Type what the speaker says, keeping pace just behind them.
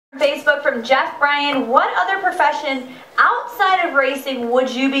Facebook from Jeff Bryan. What other profession outside of racing would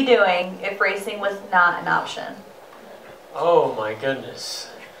you be doing if racing was not an option? Oh my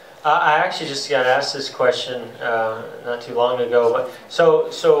goodness. I actually just got asked this question not too long ago. But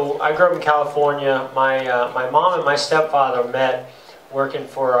so I grew up in California. My mom and my stepfather met working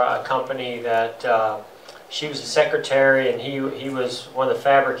for a company that she was a secretary and he was one of the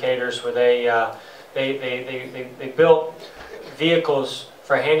fabricators where they built vehicles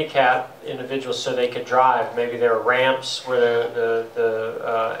for handicapped individuals so they could drive. Maybe there were ramps where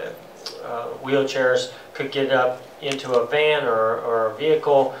the wheelchairs could get up into a van or a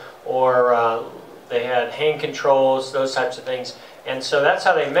vehicle, or they had hand controls, those types of things. And so that's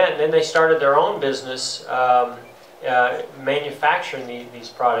how they met, and then they started their own business manufacturing these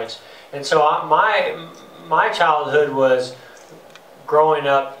products. And so my childhood was growing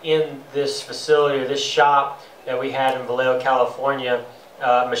up in this facility, or this shop that we had in Vallejo, California,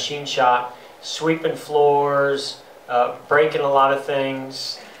 machine shop, sweeping floors, breaking a lot of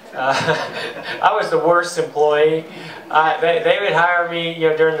things. I was the worst employee. They would hire me,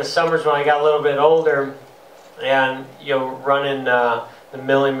 during the summers when I got a little bit older, and running the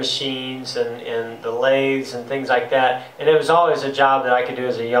milling machines and the lathes and things like that. And it was always a job that I could do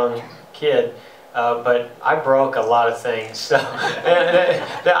as a young kid. But I broke a lot of things, so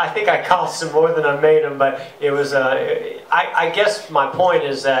I think I cost them more than I made them. But it was, I guess my point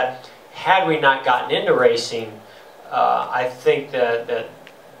is that had we not gotten into racing, I think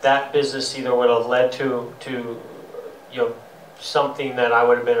that business either would have led to something that I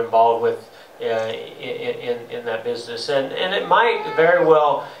would have been involved with in that business, and it might very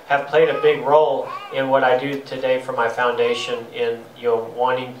well have played a big role in what I do today for my foundation in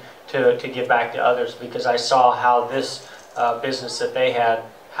wanting to give back to others, because I saw how this business that they had,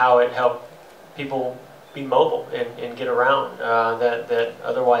 how it helped people be mobile and get around that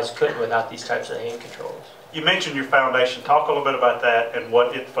otherwise couldn't without these types of hand controls. You mentioned your foundation. Talk a little bit about that and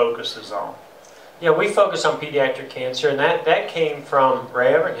what it focuses on. Yeah, we focus on pediatric cancer, and that came from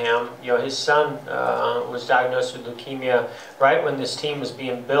Ray Evernham. His son was diagnosed with leukemia right when this team was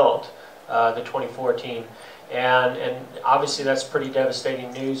being built, the 2014. And obviously that's pretty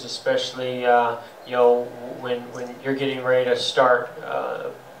devastating news, especially when you're getting ready to start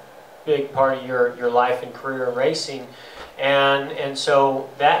a big part of your life and career in racing. And so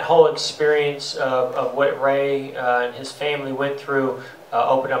that whole experience of what Ray and his family went through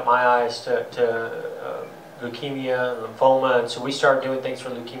opened up my eyes to leukemia and lymphoma. And so we started doing things for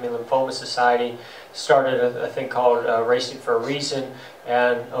Leukemia and Lymphoma Society, started a thing called Racing for a Reason,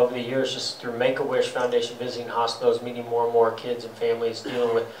 and over the years, just through Make-A-Wish Foundation, visiting hospitals, meeting more and more kids and families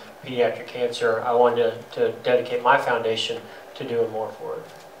dealing with pediatric cancer, I wanted to dedicate my foundation to doing more for it.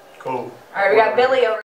 Cool. All right, we got Billy over